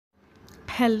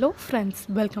Hello friends,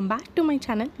 welcome back to my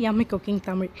channel yummy cooking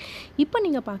Tamil. இப்போ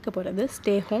நீங்கள் பார்க்க போகிறது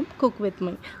stay home cook with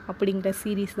my அப்படிங்கிற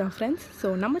சீரீஸ் தான் ஃப்ரெண்ட்ஸ். ஸோ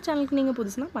நம்ம சேனலுக்கு நீங்கள்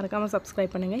புதுசுனா மறக்காமல்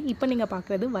சப்ஸ்கிரைப் பண்ணுங்கள். இப்போ நீங்கள்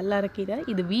பார்க்குறது வல்லாரக்கீரை.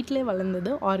 இது வீட்டிலே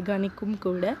வளர்ந்தது, ஆர்கானிக்கும்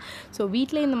கூட. ஸோ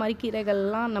வீட்டில் இந்த மாதிரி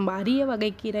கீரைகள்லாம் நம்ம அரிய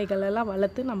வகை கீரைகளெல்லாம்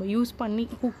வளர்த்து நம்ம யூஸ் பண்ணி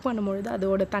குக் பண்ணும்பொழுது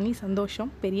அதோட தனி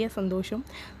சந்தோஷம், பெரிய சந்தோஷம்.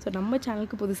 ஸோ நம்ம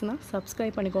சேனலுக்கு புதுசுனா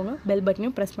சப்ஸ்கிரைப் பண்ணிக்கோங்க, பெல்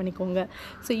பட்டனையும் ப்ரெஸ் பண்ணிக்கோங்க.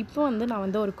 ஸோ இப்போ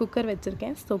நான் ஒரு குக்கர்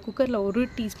வச்சுருக்கேன். ஸோ குக்கரில் 1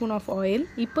 டீஸ்பூன் ஆஃப் ஆயில்.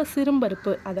 இப்போ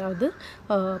சிறும்பருப்பு, அதாவது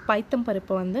பைத்தம்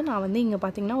பருப்பு நான் இங்கே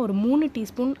பார்த்தீங்கன்னா ஒரு 3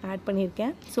 டீஸ்பூன் ஆட்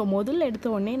பண்ணியிருக்கேன். ஸோ முதல்ல எடுத்த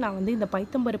உடனே நான் இந்த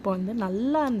பைத்தம் பருப்பை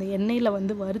நல்லா அந்த எண்ணெயில்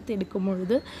வறுத்து எடுக்கும்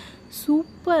பொழுது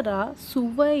சூப்பராக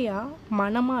சுவையாக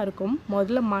மணமாக இருக்கும்.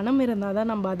 முதல்ல மணம் இருந்தால் தான்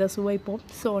நம்ம அதை சுவைப்போம்.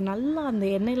 ஸோ நல்லா அந்த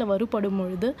எண்ணெயில் வறுபடும்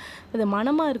பொழுது அது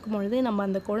மணமாக இருக்கும் பொழுதே நம்ம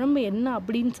அந்த குழம்பு என்ன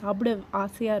அப்படின்னு சாப்பிட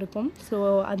ஆசையாக இருக்கும். ஸோ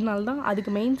அதனால தான்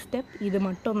அதுக்கு மெயின் ஸ்டெப் இது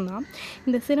மட்டும்தான்.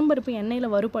 இந்த சிறும்பருப்பு எண்ணெயில்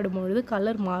வறுபடும் பொழுது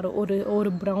கலர் மாறும்,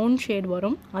 ஒரு ப்ரௌன் ஷேட்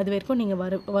வரும். அது வரைக்கும் நீங்கள்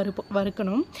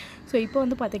வறுக்கணும். ஸோ இப்போ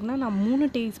பார்த்திங்கன்னா நான் 3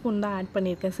 டீஸ்பூன் தான் ஆட்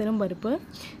பண்ணியிருக்கேன் சிறும்பருப்பு.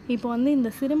 இப்போ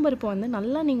இந்த சிறும்பருப்பு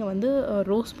நல்லா நீங்கள்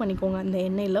ரோஸ்ட் பண்ணிக்கோங்க. அந்த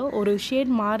எண்ணெயில் ஒரு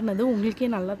ஷேட் மாறினது உங்களுக்கே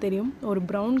நல்லா தெரியும். ஒரு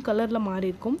ப்ரௌன் கலரில் மாறி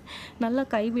இருக்கும். நல்லா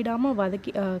கைவிடாமல்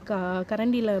வதக்கி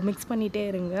கரண்டியில் மிக்ஸ் பண்ணிகிட்டே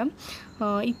இருங்க.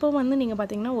 இப்போ நீங்கள்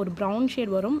பார்த்திங்கன்னா ஒரு ப்ரௌன்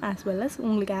ஷேட் வரும். ஆஸ் வெல் அஸ்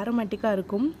உங்களுக்கு ஆரோமேட்டிக்காக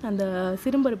இருக்கும். அந்த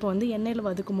சிறும்பருப்பு எண்ணெயில்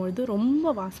வதக்கும்பொழுது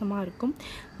ரொம்ப வாசமாக இருக்கும்.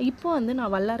 இப்போ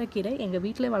நான் வல்லாரக்கீரை எங்கள்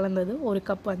வீட்டிலே வளர்ந்தது 1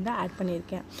 கப் ஆட்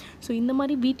பண்ணியிருக்கேன். ஸோ இந்த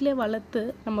மாதிரி வீட்டிலே வளர்த்து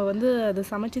நம்ம அதை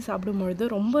சமைச்சு சாப்பிடும்பொழுது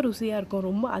ரொம்ப ருசியாக இருக்கும்.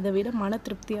 ரொம்ப அதை விட மன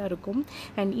திருப்தியாக இருக்கும்.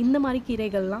 அண்ட் இந்த மாதிரி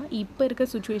கீரைகள்லாம் இப்போ இருக்க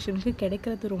சுச்சுவேஷனுக்கு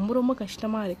கிடைக்கிறது ரொம்ப ரொம்ப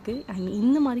கஷ்டமாக இருக்குது. அண்ட்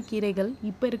இந்த மாதிரி கீரைகள்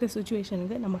இப்போ இருக்க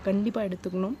சுச்சுவேஷனுக்கு நம்ம கண்டிப்பாக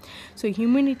எடுத்துக்கணும். ஸோ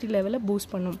ஹியூமினிட்டி லெவலை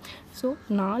பூஸ்ட் பண்ணும். ஸோ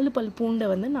 4 பல் பூண்டை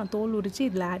நான் தோல் உரித்து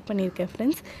இதில் ஆட் பண்ணியிருக்கேன்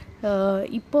ஃப்ரெண்ட்ஸ்.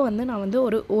 இப்போ நான்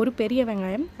ஒரு பெரிய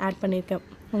வெங்காயம் ஆட் பண்ணியிருக்கேன்.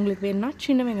 உங்களுக்கு வேணுன்னா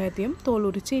சின்ன வெங்காயத்தையும் தோல்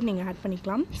உரித்து நீங்கள் ஆட்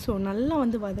பண்ணிக்கலாம். ஸோ நல்லா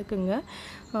வதக்குங்க.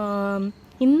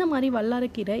 இந்த மாதிரி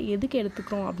வல்லாரக்கீரை எதுக்கு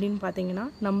எடுத்துக்கிறோம் அப்படின்னு பார்த்தீங்கன்னா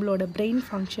நம்மளோட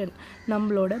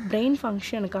பிரெயின்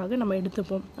ஃபங்க்ஷனுக்காக நம்ம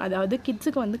எடுத்துப்போம். அதாவது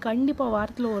கிட்ஸுக்கு கண்டிப்பாக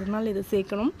வாரத்தில் ஒரு நாள் இதை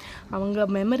சேர்க்கணும். அவங்க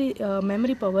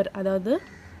மெமரி பவர், அதாவது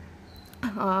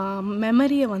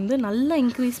மெமரியை நல்லா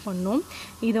இன்க்ரீஸ் பண்ணும்.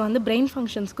 இது பிரெயின்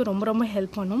ஃபங்க்ஷன்ஸ்க்கு ரொம்ப ரொம்ப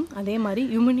ஹெல்ப் பண்ணும். அதே மாதிரி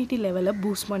இம்யூனிட்டி லெவலை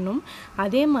பூஸ்ட் பண்ணும்.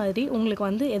 அதே மாதிரி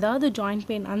உங்களுக்கு ஏதாவது ஜாயிண்ட்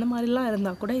பெயின் அந்த மாதிரிலாம்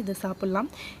இருந்தால் கூட இதை சாப்பிட்லாம்.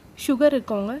 சுகர்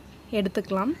இருக்கவங்க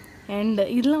எடுத்துக்கலாம். அண்ட்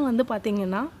இதெல்லாம்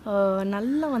பார்த்திங்கன்னா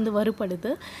நல்லா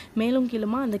வறுபடுது. மேலும்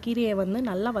கீழுமா அந்த கீரையை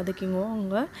நல்லா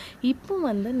வதக்கிங்க.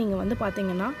 இப்போ நீங்கள்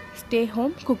பார்த்திங்கன்னா stay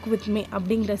home cook with me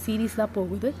அப்படிங்கிற சீரீஸ் தான்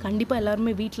போகுது. கண்டிப்பாக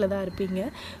எல்லாருமே வீட்டில் தான் இருப்பீங்க.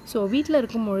 ஸோ வீட்டில்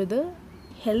இருக்கும் பொழுது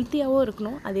ஹெல்த்தியாகவும்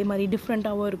இருக்கணும், அதே மாதிரி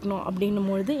டிஃப்ரெண்ட்டாகவும் இருக்கணும். அப்படின்னும்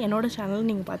பொழுது என்னோடய சேனல்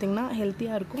நீங்கள் பார்த்தீங்கன்னா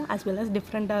ஹெல்த்தியாக இருக்கும், ஆஸ் வெல் அஸ்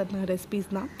டிஃப்ரெண்ட்டாக ரெசிபீஸ்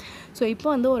தான். ஸோ இப்போ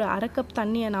ஒரு 1/2 கப்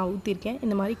தண்ணியை நான் ஊற்றிருக்கேன்.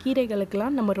 இந்த மாதிரி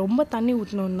கீரைகளுக்கெல்லாம் நம்ம ரொம்ப தண்ணி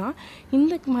ஊற்றினோன்னா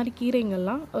இந்த மாதிரி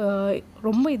கீரைங்கள்லாம்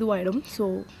ரொம்ப இதுவாகிடும். ஸோ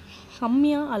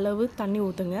கம்மியாக அளவு தண்ணி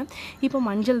ஊற்றுங்க. இப்போ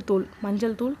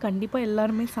மஞ்சள் தூள் கண்டிப்பாக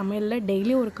எல்லாருமே சமையலில்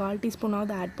டெய்லி ஒரு 1/4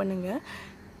 டீஸ்பூனாவது ஆட் பண்ணுங்கள்.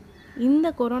 இந்த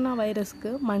கொரோனா வைரஸ்க்கு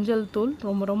மஞ்சள் தூள்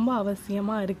ரொம்ப ரொம்ப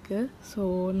அவசியமாக இருக்குது. ஸோ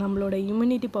நம்மளோட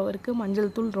இம்யூனிட்டி பவருக்கு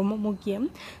மஞ்சள் தூள் ரொம்ப முக்கியம்.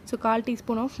 ஸோ 1/4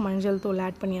 டீஸ்பூன் ஆஃப் மஞ்சள் தூள்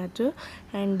ஆட் பண்ணியாச்சு.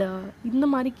 அண்ட் இந்த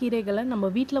மாதிரி கீரைகளை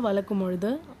நம்ம வீட்டில் வளர்க்கும்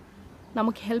பொழுது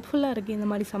நமக்கு ஹெல்ப்ஃபுல்லாக இருக்குது. இந்த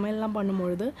மாதிரி சமையல்லாம்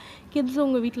பண்ணும்பொழுது கிட்ஸ்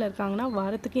உங்கள் வீட்டில் இருக்காங்கன்னா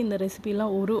வாரத்துக்கு இந்த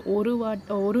ரெசிபிலாம்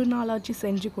ஒரு நாளாச்சு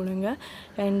செஞ்சு கொடுங்க.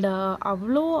 அண்ட்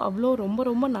அவ்வளோ ரொம்ப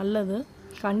ரொம்ப நல்லது.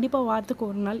 கண்டிப்பாக வாரத்துக்கு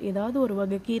ஒரு நாள் ஏதாவது ஒரு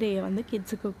வகை கீரையை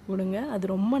கிட்ஸுக்கு கொடுங்க.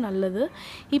 அது ரொம்ப நல்லது.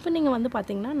 இப்போ நீங்கள்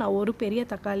பார்த்திங்கன்னா நான் ஒரு பெரிய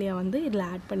தக்காளியை இதில்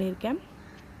ஆட் பண்ணியிருக்கேன்.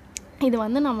 இது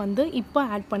நான் இப்போ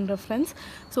ஆட் பண்ணுறேன் ஃப்ரெண்ட்ஸ்.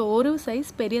 ஸோ ஒரு சைஸ்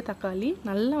பெரிய தக்காளி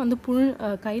நல்லா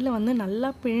கையில் நல்லா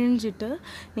பிழிஞ்சிட்டு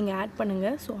நீங்கள் ஆட்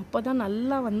பண்ணுங்கள். ஸோ அப்போ தான்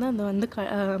நல்லா அது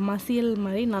மசியல்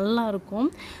மாதிரி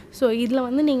நல்லாயிருக்கும். ஸோ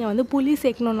இதில் நீங்கள் புளி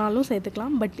சேர்க்கணுன்னாலும்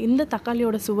சேர்த்துக்கலாம். பட் இந்த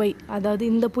தக்காளியோட சுவை, அதாவது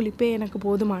இந்த புளிப்பே எனக்கு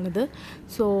போதுமானது.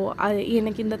 ஸோ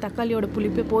எனக்கு இந்த தக்காளியோட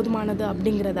புளிப்பே போதுமானது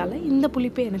அப்படிங்கிறதால இந்த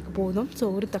புளிப்பே எனக்கு போதும்.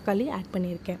 ஸோ ஒரு தக்காளி ஆட்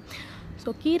பண்ணியிருக்கேன்.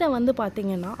 ஸோ கீரை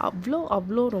பார்த்திங்கன்னா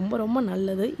அவ்வளோ ரொம்ப ரொம்ப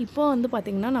நல்லது. இப்போ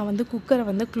பார்த்திங்கன்னா நான்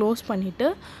குக்கரை க்ளோஸ் பண்ணிவிட்டு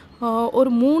ஒரு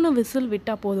 3 விசில்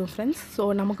விட்டால் போதும் ஃப்ரெண்ட்ஸ். ஸோ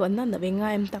நமக்கு அந்த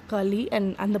வெங்காயம், தக்காளி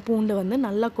அண்ட் அந்த பூண்டு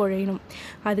நல்லா குழையணும்.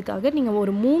 அதுக்காக நீங்கள்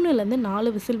ஒரு 3லேருந்து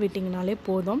 4 விசில் விட்டிங்கனாலே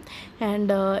போதும்.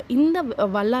 அண்ட் இந்த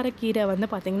வல்லாரக்கீரை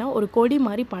பார்த்திங்கன்னா ஒரு கொடி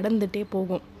மாதிரி படர்ந்துட்டே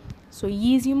போகும். ஸோ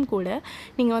ஈஸியும் கூட.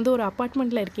 நீங்கள் ஒரு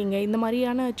அப்பார்ட்மெண்ட்டில் இருக்கீங்க, இந்த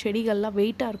மாதிரியான செடிகள்லாம்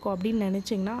வெயிட்டாக இருக்கும் அப்படின்னு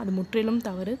நினச்சிங்கன்னா அது முற்றிலும்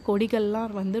தவறு.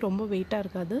 கொடிகள்லாம் ரொம்ப வெயிட்டாக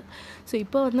இருக்காது. ஸோ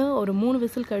இப்போ ஒரு 3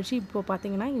 விசில் கழித்து இப்போ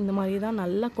பார்த்திங்கன்னா இந்த மாதிரி தான்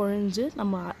நல்லா குழஞ்சு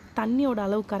நம்ம தண்ணியோட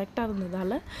அளவு கரெக்டாக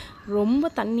இருந்ததால்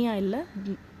ரொம்ப தண்ணியாக இல்லை,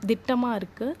 திட்டமாக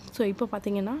இருக்குது. ஸோ இப்போ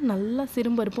பார்த்திங்கன்னா நல்லா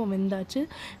சிறும்பருப்பும் வெந்தாச்சு.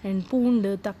 அண்ட்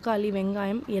பூண்டு, தக்காளி,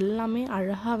 வெங்காயம் எல்லாமே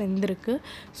அழகாக வெந்திருக்கு.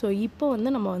 ஸோ இப்போ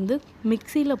வந்து நம்ம வந்து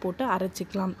மிக்சியில் போட்டு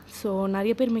அரைச்சிக்கலாம். ஸோ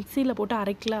நிறைய பேர் மிக்சியில் போட்டு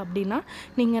அரைக்கல அப்படின்னா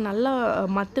நீங்கள் நல்லா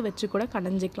மத்து வச்சு கூட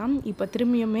கடைஞ்சிக்கலாம். இப்போ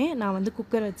திரும்பியுமே நான் வந்து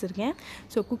குக்கர் வச்சுருக்கேன்.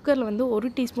 ஸோ குக்கரில் வந்து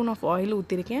 1 டீஸ்பூன் ஆஃப் ஆயில்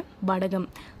ஊற்றிருக்கேன். வடகம்,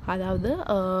 அதாவது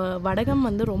வடகம்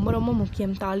வந்து ரொம்ப ரொம்ப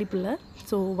முக்கியம் தாளிப்பில்.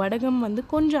 ஸோ வடகம் வந்து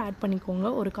கொஞ்சம் ஆட் பண்ணிக்கோங்க,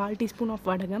 ஒரு 1/4 டீஸ்பூன் ஆஃப்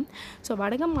வடகம். ஸோ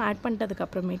வடகம் ஆட்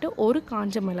பண்ணிட்டதுக்கப்புறமேட்டு ஒரு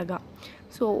காஞ்ச மிளகாய்,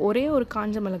 ஸோ ஒரே ஒரு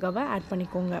காஞ்ச மிளகாவை ஆட்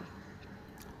பண்ணிக்கோங்க.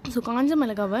 ஸோ காஞ்ச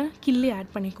மிளகாவை கிள்ளி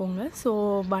ஆட் பண்ணிக்கோங்க. ஸோ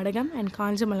வடகம் அண்ட்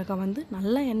காஞ்ச மிளகாய் வந்து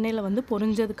நல்லா எண்ணெயில் வந்து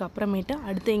பொரிஞ்சதுக்கு அப்புறமேட்டு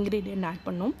அடுத்த இன்க்ரீடியன்ட் ஆட்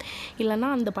பண்ணணும். இல்லைனா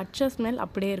அந்த பச்சை ஸ்மெல்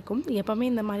அப்படியே இருக்கும். எப்போவுமே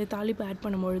இந்த மாதிரி தாளிப்பு ஆட்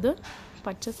பண்ணும்பொழுது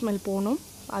பச்சை ஸ்மெல் போகணும்,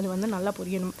 அது வந்து நல்லா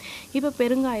பொரியணும். இப்போ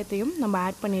பெருங்காயத்தையும் நம்ம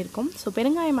ஆட் பண்ணியிருக்கோம். ஸோ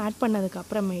பெருங்காயம் ஆட் பண்ணதுக்கு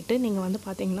அப்புறமேட்டு நீங்கள் வந்து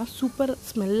பார்த்திங்கன்னா சூப்பர்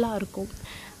ஸ்மெல்லாக இருக்கும்.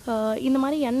 இந்த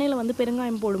மாதிரி எண்ணெயில் வந்து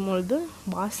பெருங்காயம் போடும்பொழுது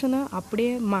வாசனை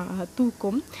அப்படியே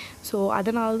தூக்கும். ஸோ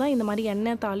அதனால தான் இந்த மாதிரி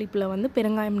எண்ணெய் தாளிப்பில் வந்து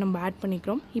பெருங்காயம் நம்ம ஆட்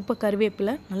பண்ணிக்கிறோம். இப்போ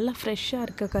கருவேப்பிலை, நல்லா ஃப்ரெஷ்ஷாக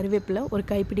இருக்க கருவேப்பிலை ஒரு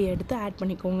கைப்பிடி எடுத்து ஆட்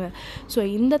பண்ணிக்கோங்க. ஸோ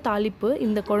இந்த தாளிப்பு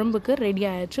இந்த குழம்புக்கு ரெடி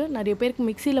ஆயிடுச்சு. நிறைய பேருக்கு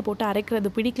மிக்சியில் போட்டு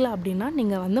அரைக்கிறது பிடிக்கல அப்படின்னா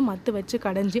நீங்கள் வந்து மத்து வச்சு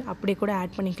கடைஞ்சி அப்படியே கூட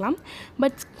ஆட் பண்ணிக்கலாம்.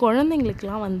 பட்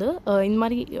குழந்தைங்களுக்கெலாம் வந்து இந்த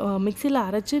மாதிரி மிக்சியில்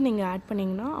அரைச்சி நீங்கள் ஆட்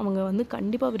பண்ணிங்கன்னா அவங்க வந்து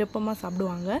கண்டிப்பாக விருப்பமாக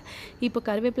சாப்பிடுவாங்க. இப்போ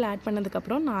கருவேப்பிலை ஆட்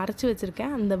பண்ணதுக்கப்புறம் நான் அரைச்சி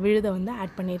வச்சுருக்கேன் அந்த விழுதை வந்து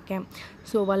ஆட் பண்ணியிருக்கேன்.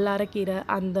 ஸோ வல்லாரைக்கீரை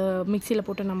அந்த மிக்சியில்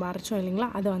போட்டு நம்ம அரைச்சோம் இல்லைங்களா,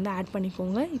 அதை வந்து ஆட்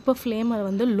பண்ணிக்கோங்க. இப்போ ஃப்ளேமை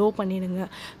வந்து லோ பண்ணிடுங்க.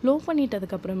 லோ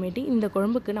பண்ணிட்டதுக்கப்புறமேட்டு இந்த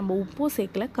குழம்புக்கு நம்ம உப்பும்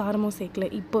சேர்க்கல, காரமும் சேர்க்கல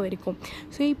இப்போ வரைக்கும்.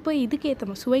 ஸோ இப்போ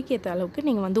இதுக்கேற்ற சுவைக்கேற்ற அளவுக்கு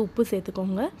நீங்கள் வந்து உப்பு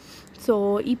சேர்த்துக்கோங்க. ஸோ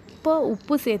இப்போ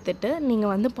உப்பு சேர்த்துட்டு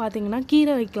நீங்கள் வந்து பார்த்திங்கன்னா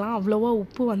கீரை வைக்கலாம், அவ்வளோவா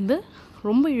உப்பு வந்து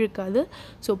ரொம்ப இழுக்காது.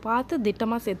 ஸோ பார்த்து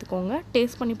திட்டமாக சேர்த்துக்கோங்க.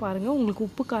 டேஸ்ட் பண்ணி பாருங்கள், உங்களுக்கு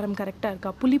உப்பு காரம் கரெக்டாக இருக்கா,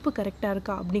 புளிப்பு கரெக்டாக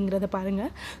இருக்கா அப்படிங்கிறத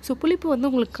பாருங்கள். ஸோ புளிப்பு வந்து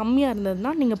உங்களுக்கு கம்மியாக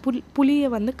இருந்ததுன்னா நீங்கள் புளியை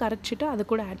வந்து கரைச்சிட்டு அதை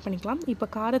கூட ஆட் பண்ணிக்கலாம். இப்போ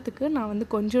காரத்துக்கு நான் வந்து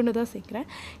கொஞ்சோண்டு தான் சேர்க்குறேன்,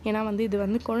 ஏன்னா வந்து இது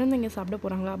வந்து குழந்தைங்க சாப்பிட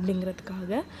போகிறாங்க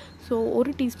அப்படிங்கிறதுக்காக. So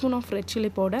 1 teaspoon of red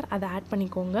chilli powder அதை ஆட்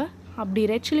பண்ணிக்கோங்க. அப்படி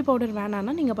ரெட் சில்லி பவுடர்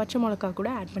வேணான்னா நீங்கள் பச்சை மிளகா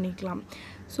கூட ஆட் பண்ணிக்கலாம்.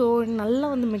 ஸோ நல்லா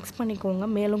வந்து மிக்ஸ் பண்ணிக்கோங்க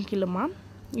மேலும் கீழுமா.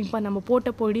 இப்போ நம்ம போட்ட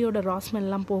பொடியோட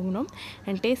ராஸ்மெல்லாம் போகணும்.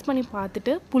 அண்ட் டேஸ்ட் பண்ணி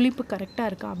பார்த்துட்டு புளிப்பு கரெக்டாக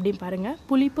இருக்கா அப்படின்னு பாருங்கள்.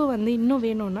 புளிப்பு வந்து இன்னும்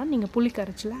வேணும்னா நீங்கள் புளி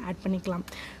கரைச்சல ஆட் பண்ணிக்கலாம்.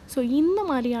 ஸோ இந்த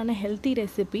மாதிரியான ஹெல்த்தி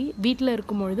ரெசிபி வீட்டில்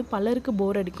இருக்கும்பொழுது பலருக்கு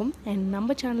போர் அடிக்கும். அண்ட்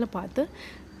நம்ம சேனலை பார்த்து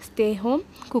stay home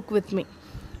cook with me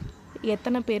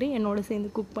எத்தனை பேர் என்னோட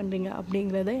சேர்ந்து குக் பண்ணுறீங்க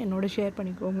அப்படிங்கிறத என்னோட ஷேர்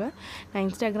பண்ணிக்கோங்க. நான்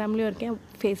இன்ஸ்டாகிராம்லேயும் இருக்கேன்,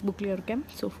 ஃபேஸ்புக்லேயும் இருக்கேன்.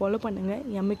 ஸோ ஃபாலோ பண்ணுங்கள்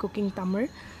யம்மி குக்கிங் தமிழ்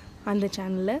அந்த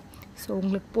சேனலில். ஸோ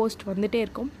உங்களுக்கு போஸ்ட் வந்துகிட்டே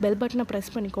இருக்கும். பெல் பட்டனை ப்ரெஸ்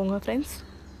பண்ணிக்கோங்க ஃப்ரெண்ட்ஸ்.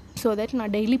 ஸோ தட்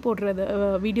நான் டெய்லி போடுறது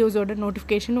வீடியோஸோட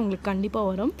நோட்டிஃபிகேஷன் உங்களுக்கு கண்டிப்பாக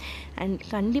வரும். அண்ட்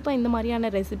கண்டிப்பாக இந்த மாதிரியான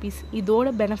ரெசிபீஸ்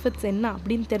இதோட பெனிஃபிட்ஸ் என்ன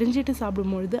அப்படின்னு தெரிஞ்சுட்டு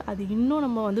சாப்பிடும்பொழுது அது இன்னும்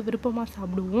நம்ம வந்து விருப்பமாக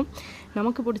சாப்பிடுவோம்.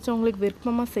 நமக்கு பிடிச்சவங்களுக்கு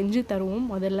விருப்பமாக செஞ்சு தருவோம்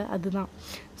முதல்ல, அதுதான்.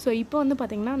 ஸோ இப்போ வந்து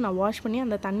பார்த்திங்கன்னா நான் வாஷ் பண்ணி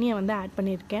அந்த தண்ணியை வந்து ஆட்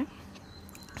பண்ணியிருக்கேன்.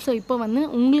 ஸோ இப்போ வந்து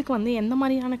உங்களுக்கு வந்து எந்த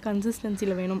மாதிரியான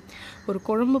கன்சிஸ்டன்சியில் வேணும், ஒரு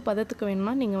குழம்பு பதத்துக்கு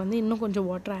வேணும்னா நீங்கள் வந்து இன்னும் கொஞ்சம்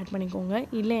வாட்டர் ஆட் பண்ணிக்கோங்க.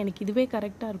 இல்லை எனக்கு இதுவே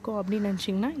கரெக்டாக இருக்கும் அப்படின்னு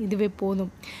நினச்சிங்கன்னா இதுவே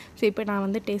போதும். ஸோ இப்போ நான்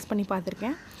வந்து டேஸ்ட் பண்ணி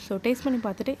பார்த்துருக்கேன். ஸோ டேஸ்ட் பண்ணி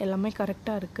பார்த்துட்டு எல்லாமே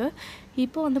கரெக்டாக இருக்குது.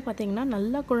 இப்போ வந்து பார்த்திங்கன்னா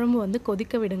நல்லா குழம்பு வந்து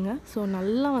கொதிக்க விடுங்க. ஸோ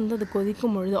நல்லா வந்து அது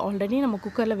கொதிக்கும் பொழுது ஆல்ரெடி நம்ம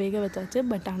குக்கரில் வேக வச்சாச்சு,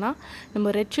 பட் ஆனால்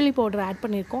நம்ம ரெட் சில்லி பவுடர் ஆட்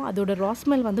பண்ணியிருக்கோம், அதோட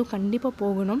ராஸ்மெல் வந்து கண்டிப்பாக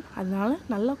போகணும். அதனால்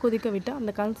நல்லா கொதிக்க விட்டு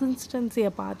அந்த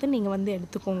கன்சிஸ்டன்சியை பார்த்து நீங்கள் வந்து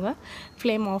எடுத்துக்கோங்க.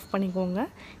 ஃப்ளேம் ஆஃப் பண்ணிக்கோங்க.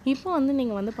 இப்போ வந்து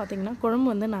நீங்கள் வந்து பார்த்திங்கன்னா குழம்பு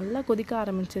வந்து நல்லா கொதிக்க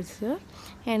ஆரம்பிச்சிருச்சு.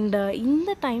 அண்ட்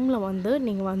இந்த டைமில் வந்து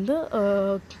நீங்கள் வந்து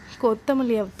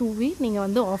கொத்தமல்லியை தூவி நீங்கள்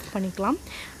வந்து ஆஃப் பண்ணிக்கலாம்.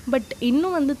 பட்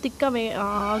இன்னும் வந்து திக்காக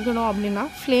ஆகணும் அப்படின்னா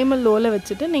ஃப்ளேமை லோவில்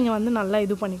வச்சுட்டு நீங்கள் வந்து நல்லா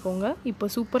இது பண்ணிக்கோங்க. இப்போ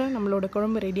சூப்பராக நம்மளோட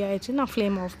குழம்பு ரெடி ஆகிடுச்சு. நான்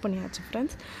ஃப்ளேம் ஆஃப் பண்ணியாச்சு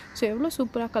ஃப்ரெண்ட்ஸ். ஸோ எவ்வளோ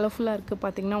சூப்பராக கலர்ஃபுல்லாக இருக்குது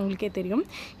பார்த்திங்கன்னா உங்களுக்கே தெரியும்.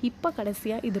 இப்போ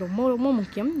கடைசியாக இது ரொம்ப ரொம்ப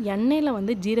முக்கியம், எண்ணெயில்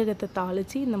வந்து ஜீரகத்தை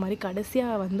தாளித்து இந்த மாதிரி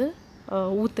கடைசியாக வந்து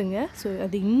ஊற்றுங்க. ஸோ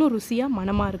அது இன்னும் ருசியாக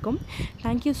மனமாக இருக்கும்.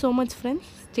 Thank you so much friends.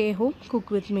 Stay home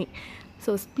cook with me.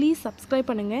 So please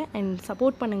subscribe பண்ணுங்கள் அண்ட்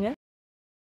சப்போர்ட் பண்ணுங்கள்.